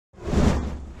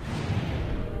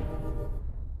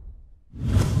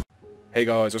Hey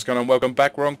guys, what's going on? Welcome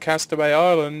back. We're on Castaway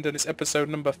Island and it's episode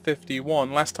number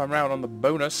 51. Last time round on the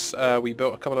bonus, we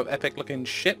built a couple of epic looking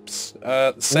ships. The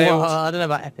Well, sails... I don't know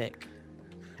about epic.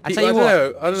 I tell I you don't what,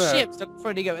 know, I don't know. ships look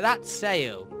pretty good. That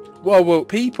sail. Well,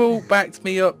 people backed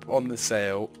me up on the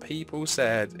sail. People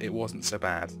said it wasn't so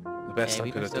bad. The best Yeah, I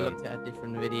we could have must have done. looked at a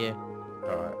different video.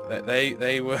 Alright,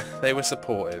 they were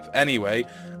supportive. Anyway,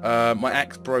 my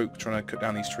axe broke trying to cut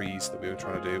down these trees that we were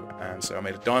trying to do, and so I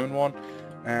made a diamond one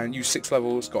and used 6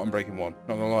 levels, got unbreaking 1.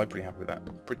 Not gonna lie, pretty happy with that.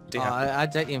 Pretty happy.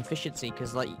 I'd take the efficiency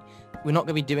because like we're not going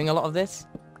to be doing a lot of this.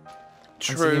 And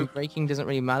so True. the breaking doesn't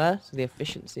really matter. So the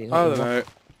efficiency. Is I what don't we know. want.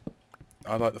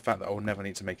 I like the fact that I'll never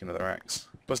need to make another axe.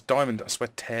 Plus diamond, I swear,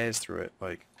 tears through it.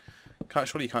 Like,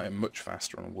 surely you can't get much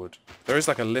faster on wood. There is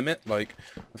like a limit. Like,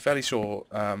 I'm fairly sure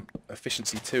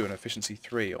efficiency 2 and efficiency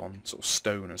 3 on sort of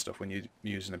stone and stuff when you're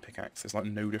using a pickaxe, there's like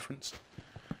no difference.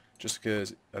 Just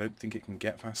because I don't think it can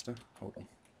get faster. Hold on.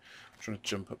 I'm trying to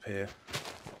jump up here.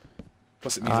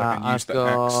 Plus it means I can use the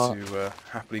axe to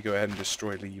happily go ahead and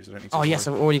destroy leaves. I don't need to Oh yes,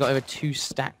 worry. I've already got over 2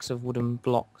 stacks of wooden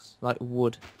blocks, like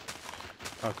wood.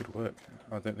 Oh, good work.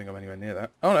 I don't think I'm anywhere near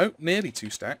that. Oh no, nearly 2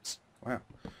 stacks. Wow.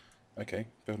 Okay,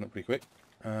 building up pretty quick.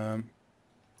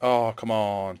 Oh, come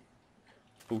on.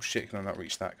 Bullshit, can I not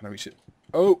reach that? Can I reach it?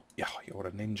 Oh! Yeah, what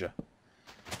a ninja.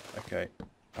 Okay.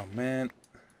 Oh man.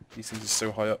 These things are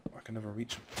so high up, I can never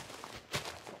reach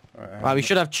them. Right, we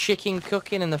should have chicken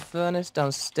cooking in the furnace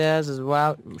downstairs as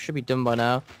well. Should be done by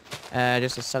now.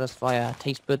 Just to satisfy our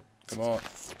taste bud. Come on.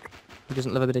 Who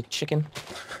doesn't love a bit of chicken?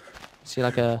 Is he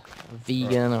like a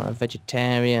vegan or a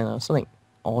vegetarian or something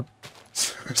odd?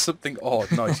 Something odd.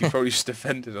 Nice, you probably just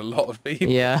offended a lot of people.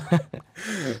 Yeah.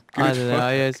 I don't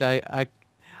know.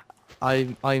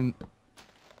 Work. I'm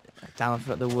damn, I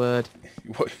forgot the word.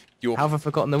 What, you're How have I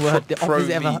forgotten the word? The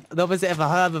opposite of a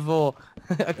herbivore.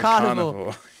 A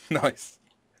carnivore. Nice.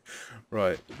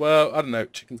 Right. Well, I don't know.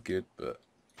 Chicken's good, but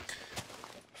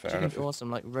fair Chicken's enough.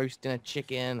 awesome, like roasting a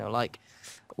chicken or like,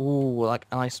 ooh, like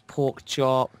a nice pork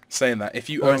chop. Saying that, if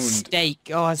you Or a owned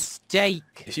steak. Oh, a steak.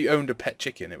 if you owned a pet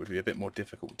chicken, it would be a bit more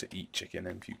difficult to eat chicken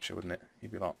in future, wouldn't it?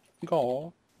 You'd be like,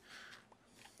 "Gaw,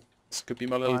 this could be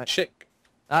my little Right. chick."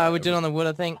 We're doing on the wood,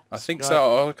 I think. I think Right. so.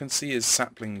 All I can see is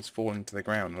saplings falling to the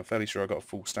ground, and I'm fairly sure I got a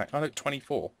full stack. I know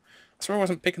 24. I swear I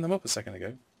wasn't picking them up a second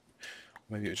ago.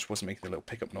 Maybe it just wasn't making a little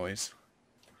pickup noise.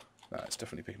 Nah, it's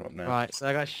definitely picking them up now. Right, so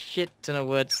I got shit ton of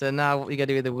wood. So now what we gotta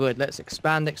do with the wood? Let's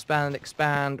expand, expand,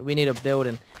 expand. We need a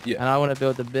building. Yeah. And I want to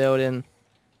build the building.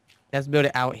 Let's build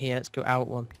it out here. Let's go out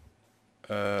one.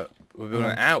 We're building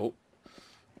it out.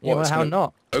 Yeah, well, it's how gonna-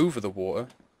 not? Over the water.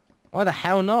 Why the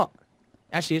hell not?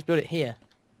 Actually, let's build it here.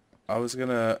 I was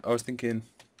thinking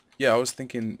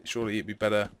surely it'd be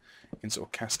better in sort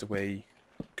of Castaway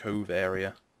Cove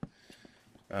area.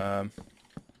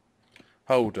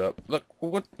 Hold up. Look,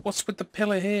 what's with the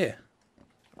pillar here?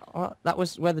 Oh, that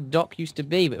was where the dock used to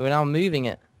be, but we're now moving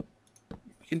it.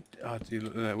 You can, oh,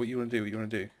 dude, what you want to do? What you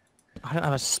want to do? I don't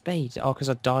have a spade. Oh, because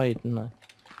I died, didn't I?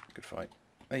 Good fight.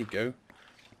 There you go.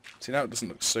 See, now it doesn't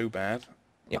look so bad.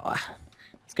 Yeah,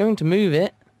 it's going to move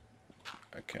it.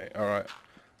 Okay, alright.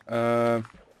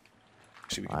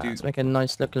 Actually, we could Right, do... let's make a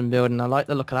nice looking building. I like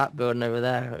the look of that building over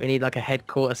there. We need like a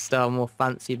headquarters style, more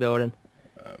fancy building.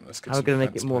 let's get How are we some going to make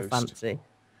it fence more post. fancy?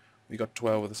 We got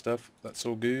 12 of the stuff. That's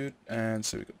all good. And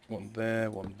so we got one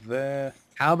there, one there.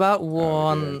 How about we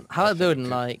one? doing? How I about building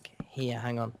think- like here?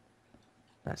 Hang on.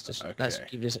 Let's just let's Okay.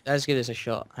 give this a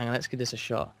shot. Hang on, let's give this a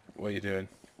shot. What are you doing?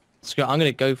 Screw it, I'm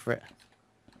gonna go for it.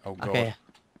 Oh, God. Okay, I'm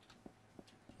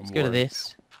let's go to worried.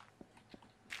 this.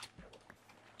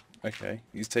 Okay,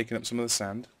 he's taking up some of the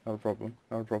sand. Not a problem.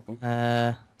 Not a problem.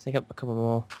 Take up a couple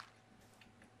more.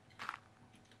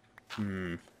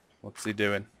 What's he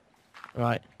doing?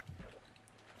 Right,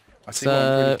 I see what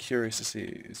I'm really So- curious to see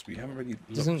is we haven't really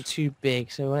it isn't looked. too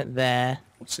big, so we went there.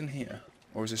 What's in here?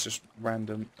 Or is this just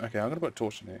random? Okay, I'm going to put a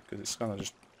torch in here because it's kind of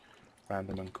just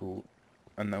random and cool.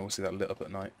 And then we'll see that lit up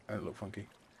at night and it look funky.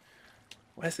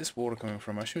 Where's this water coming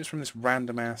from? I assume it's from this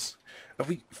random ass... Have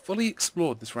we fully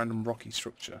explored this random rocky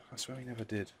structure? I swear we never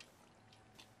did.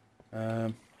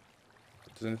 Does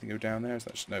anything go down there? Is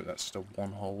that just... No, that's just a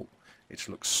one hole. It just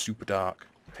looks super dark.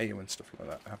 I hate it when stuff like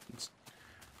that happens.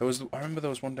 I remember there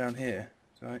was one down here.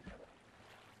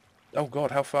 Oh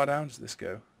God, how far down does this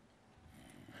go?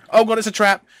 Oh God, it's a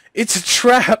trap! It's a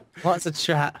trap! What's a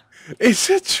trap? It's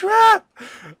a trap!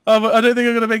 Oh, I don't think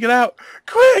I'm going to make it out.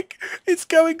 Quick! It's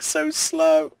going so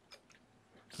slow.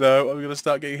 So, I'm going to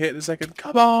start getting hit in a second.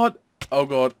 Come on! Oh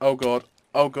God, oh God,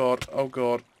 oh God, oh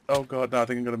God, oh God. No, I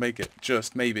think I'm going to make it.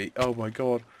 Just maybe. Oh my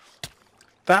God.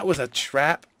 That was a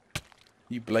trap.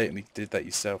 You blatantly did that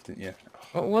yourself, didn't you?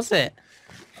 What was it?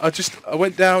 I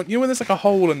went down. You know when there's like a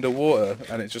hole underwater,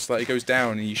 and it's just like it goes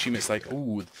down, and you assume it's like,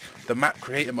 ooh, the map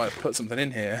creator might have put something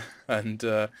in here, and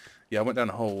yeah, I went down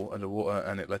a hole underwater,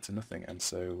 and it led to nothing, and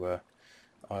so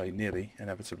I nearly,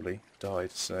 inevitably,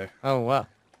 died. So Oh wow.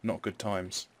 not good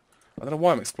times. I don't know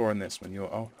why I'm exploring this when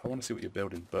you're. Oh, I want to see what you're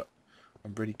building, but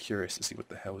I'm really curious to see what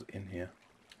the hell's in here.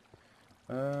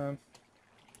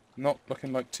 Not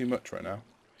looking like too much right now.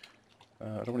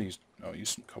 I don't want to use. I'll use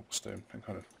some cobblestone and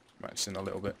kind of match in a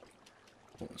little bit.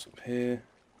 What's up here?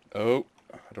 Oh,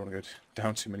 I don't want to go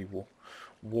down too many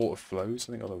water flows.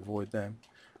 I think I'll avoid them.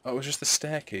 Oh, it was just the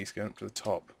staircase going up to the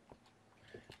top.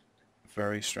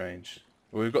 Very strange.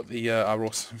 Well, we've got the our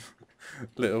awesome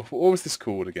little. What was this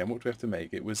called again? What do we have to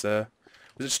make? It was it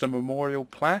just a memorial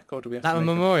plaque, or do we have That to was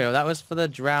make memorial. That was for the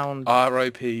drowned.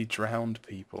 R.I.P. drowned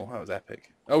people? That was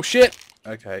epic. Oh shit!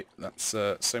 Okay, that's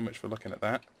so much for looking at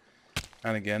that.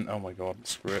 And again, oh my god,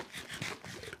 screw it.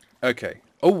 Okay.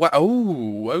 Oh wow.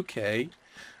 Oh, okay.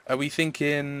 Are we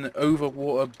thinking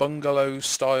overwater bungalow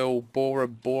style Bora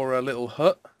Bora little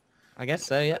hut? I guess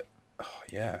so. Yeah. Oh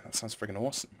yeah, that sounds friggin'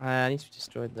 awesome. Needs to be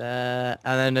destroyed there,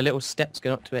 and then the little steps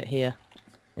going up to it here,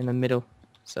 in the middle.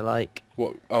 So like.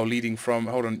 What? Oh, leading from.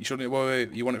 Hold on. You shouldn't.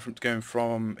 Wait. You want it from going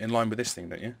from in line with this thing,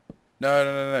 don't you? No,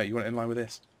 no, no, no. You want it in line with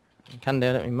this. You can do.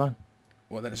 I don't mind.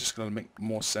 Well, then it's just gonna make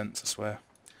more sense. I swear.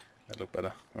 That'd look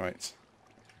better. All right.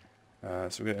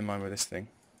 So we get in line with this thing.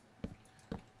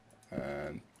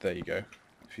 And there you go.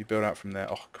 If you build out from there...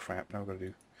 Oh, crap. Now we've got to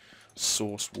do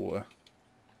source water.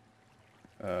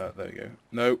 There we go.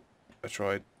 No. I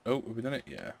tried. Oh, have we done it?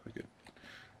 Yeah, we're good.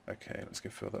 Okay, let's go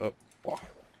further up. Wow.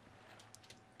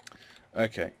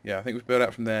 Okay, yeah, I think we've built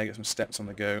out from there. Get some steps on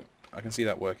the go. I can see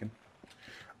that working.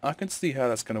 I can see how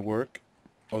that's going to work.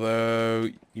 Although,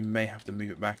 you may have to move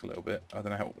it back a little bit. I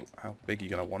don't know how big you're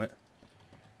going to want it.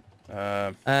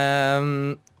 Yeah,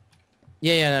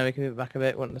 no, we can move it back a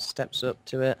bit. Want the steps up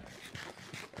to it.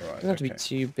 Right, Doesn't have to be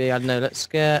too big. I don't know. Let's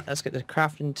get the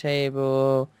crafting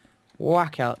table.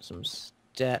 Whack out some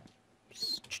steps.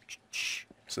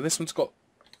 So this one's got...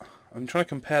 I'm trying to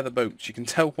compare the boats. You can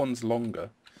tell one's longer.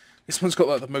 This one's got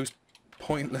like the most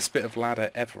pointless bit of ladder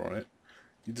ever on it.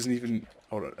 It doesn't even...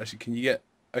 Hold on. Actually, can you get...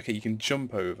 Okay, you can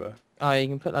jump over. Oh, you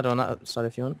can put that on that side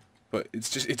if you want. But it's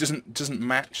just it doesn't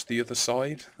match the other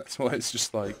side. That's why it's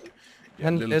just like yeah,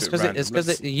 And it's because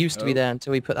it used to be there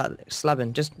until we put that slab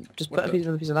in. Just put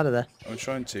another piece of ladder there. I'm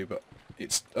trying to, but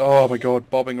it's oh my god,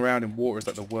 bobbing around in water is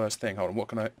like the worst thing. Hold on, what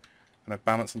can I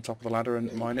balance on top of the ladder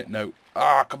and mine it? No.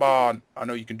 Ah, come on! I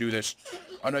know you can do this.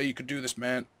 I know you can do this,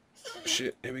 man.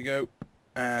 Shit, here we go,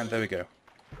 and there we go.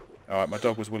 All right, my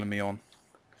dog was willing me on.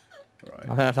 Right. I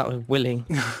don't know if that was willing.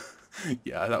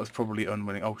 Yeah, that was probably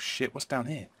unwilling. Oh shit, what's down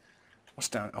here? What's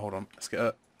down? Hold on, let's get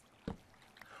up.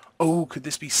 Oh, could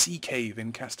this be Sea Cave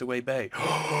in Castaway Bay?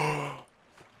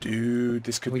 Dude,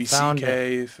 this could be Sea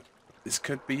Cave. This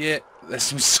could be it. There's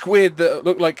some squid that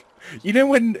look like... You know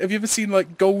when... Have you ever seen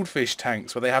like goldfish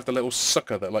tanks where they have the little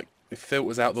sucker that like it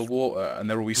filters out the water and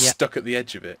they're always stuck at the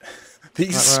edge of it?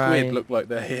 These squid look like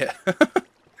they're here.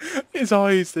 His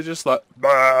eyes, they're just like...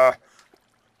 Bah!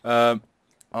 Oh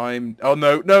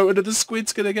no, another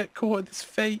squid's gonna get caught in this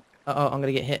fate. Uh-oh, I'm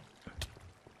gonna get hit.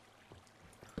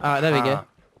 Alright, there we go.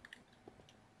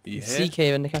 Sea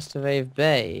Cave in the Castaway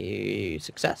Bay.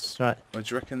 Success, right. Well,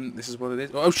 do you reckon this is what it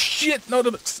is? Oh shit! No,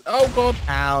 oh god!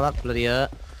 Ow, that bloody hurt.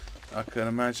 I can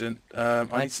imagine. I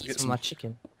need to get some my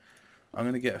chicken. I'm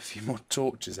gonna get a few more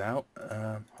torches out.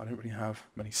 I don't really have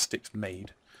many sticks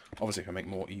made. Obviously I can make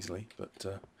more easily,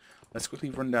 but let's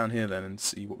quickly run down here then and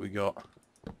see what we got.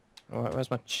 Alright, where's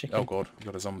my chicken? Oh god, we've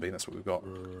got a zombie, that's what we've got.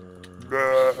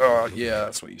 Yeah,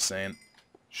 that's what you're saying.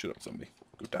 Shut up, zombie.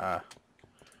 Go die.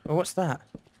 Oh, what's that?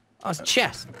 Oh, it's a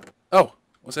chest. Oh,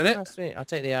 what's in it? Oh, sweet. I'll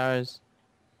take the arrows.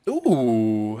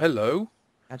 Ooh, hello.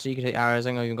 Actually, you can take arrows.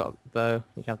 I know you've got a bow.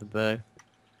 You can have the bow.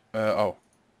 Oh.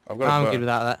 I've got a bow. I'm good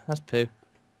without that. That's poo.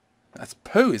 That's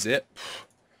poo, is it?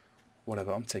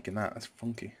 Whatever, I'm taking that. That's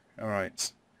funky.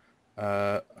 Alright.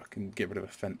 I can get rid of a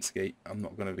fence gate. I'm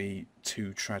not going to be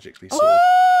too tragically sort of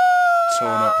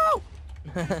torn up.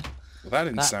 Well, that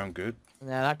didn't sound good.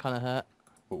 Yeah, that kind of hurt.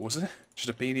 What was it? Just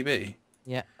a beanie bee?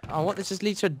 Yeah. Oh, what? This just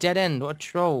leads to a dead end. What a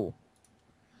troll.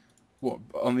 What,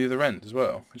 on the other end as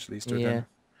well? Which leads to a dead end?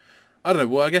 I don't know.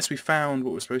 Well, I guess we found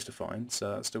what we're supposed to find,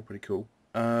 so that's still pretty cool.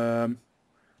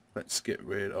 Let's get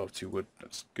rid of 2 wood.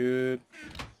 That's good.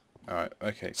 Alright,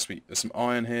 okay, sweet. There's some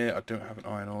iron here. I don't have an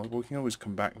iron ore. Well, we can always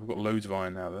come back. We've got loads of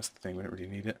iron now. That's the thing. We don't really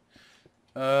need it.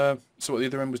 So what, the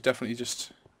other end was definitely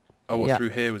just... Oh, what, through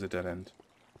here was a dead end?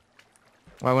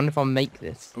 Well, I wonder if I'll make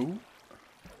this. Ooh.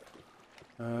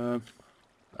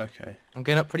 Okay. I'm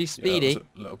going up pretty speedy. Yeah, that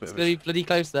was a little bit It's of going to be bloody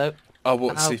close though. Oh,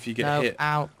 what? Ow, See if you get no, hit.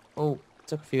 Ow. Oh,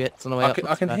 took a few hits on the way up.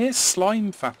 I can hear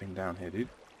slime fapping down here, dude.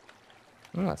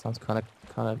 Oh, that sounds kind of.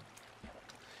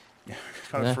 Yeah,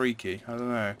 kind of freaky. I don't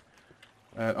know.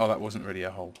 Oh, that wasn't really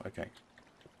a hole. Okay.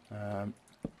 But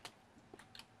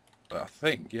I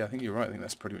think you're right. I think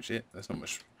that's pretty much it. There's not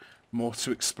much more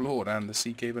to explore down the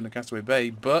sea cave and the Castaway Bay,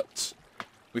 but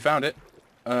we found it.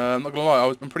 I'm not gonna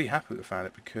lie, I'm pretty happy that we found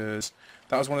it because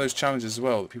that was one of those challenges as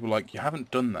well that people were like, you haven't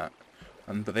done that,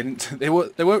 but they didn't. They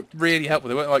weren't really helpful.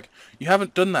 They weren't like, you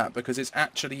haven't done that because it's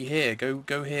actually here.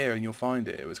 Go here and you'll find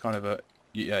it. It was kind of a,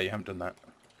 yeah, you haven't done that.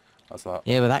 I was like,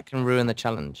 yeah, but that can ruin the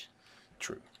challenge.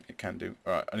 True, it can do.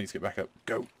 All right, I need to get back up.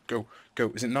 Go.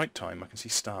 Is it night time? I can see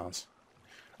stars.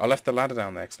 I left the ladder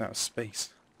down there because now it's space.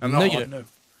 And no, you don't. No.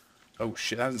 Oh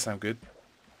shit, that doesn't sound good.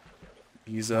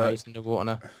 He's he's underwater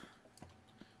now.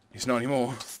 He's not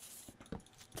anymore.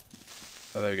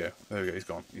 Oh, there we go.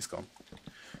 He's gone.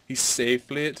 He's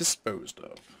safely disposed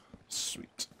of.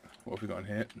 Sweet. What have we got in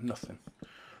here? Nothing.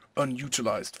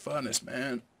 Unutilized furnace,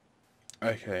 man.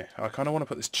 Okay, I kind of want to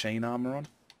put this chain armor on.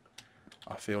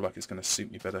 I feel like it's going to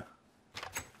suit me better.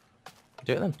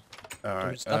 Do it then.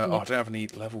 Alright. I don't have any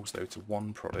levels though to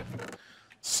one prod it.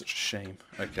 Such a shame.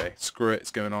 Okay, screw it.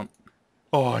 It's going on.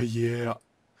 Oh yeah.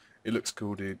 It looks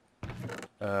cool, dude.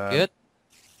 Good.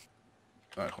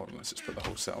 Alright, hold on. Let's just put the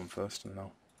whole set on first, and then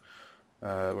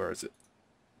I'll. Where is it?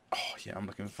 Oh yeah, I'm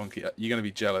looking funky. You're gonna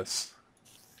be jealous.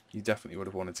 You definitely would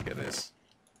have wanted to get this.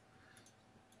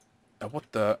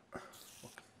 What the?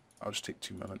 I'll just take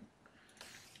 2 million.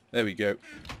 There we go.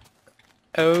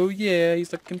 Oh yeah,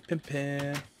 he's looking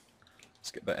pimpin'.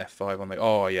 Let's get that F5 on there.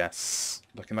 Oh yes,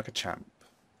 looking like a champ.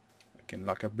 Looking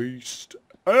like a beast.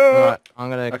 Right,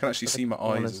 I can actually see my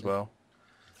eyes as well.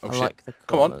 Oh shit! Like the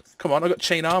come on! I got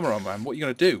chain armor on, man. What are you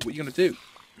gonna do?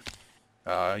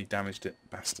 Ah, you damaged it,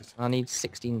 bastard. I need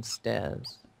 16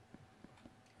 stairs.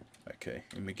 Okay,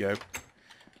 in we go.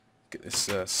 Get this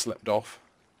slept off.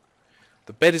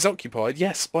 The bed is occupied.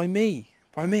 Yes, by me.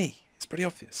 It's pretty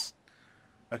obvious.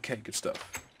 Okay, good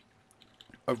stuff.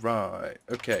 Alright.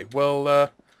 Okay, well,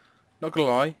 not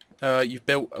gonna lie. You've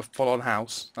built a full-on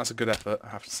house. That's a good effort, I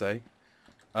have to say.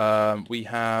 We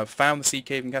have found the sea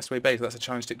cave in Castaway Bay, so that's a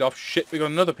challenge ticked off. Shit, we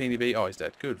got another PNB. Oh, he's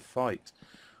dead. Good fight.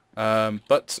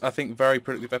 But I think very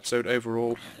productive episode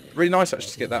overall. Really nice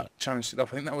actually to get that challenge ticked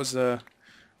off. I think that was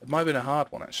it might have been a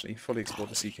hard one actually. Fully explored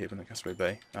the sea cave in the Castaway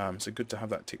Bay. So good to have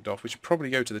that ticked off. We should probably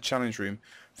go to the challenge room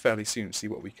fairly soon and see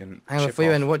what we can. Hang on, before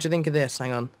you end, what do you think of this?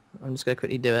 Hang on, I'm just gonna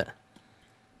quickly do it.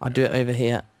 I'll do it over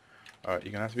here. All right,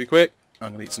 you're gonna have to be quick.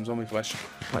 I'm gonna eat some zombie flesh.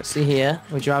 Let's see here.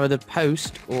 Would you rather the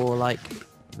post or like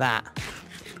that?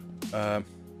 Right.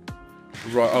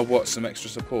 Oh, what? Some extra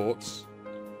supports.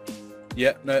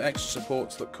 Yeah, no, extra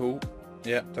supports look cool.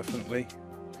 Yeah, definitely.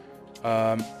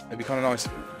 It'd be kind of nice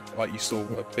if, like, you saw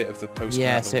a bit of the post.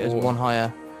 Yeah, so it was one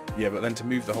higher. Yeah, but then to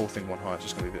move the whole thing one higher is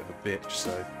just going to be a bit of a bitch.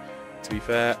 So, to be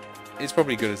fair, it's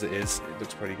probably good as it is. It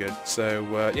looks pretty good. So,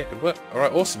 yeah, good work. All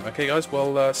right, awesome. Okay, guys,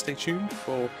 well, stay tuned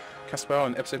for Castaway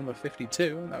on episode number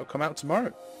 52, and that will come out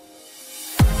tomorrow.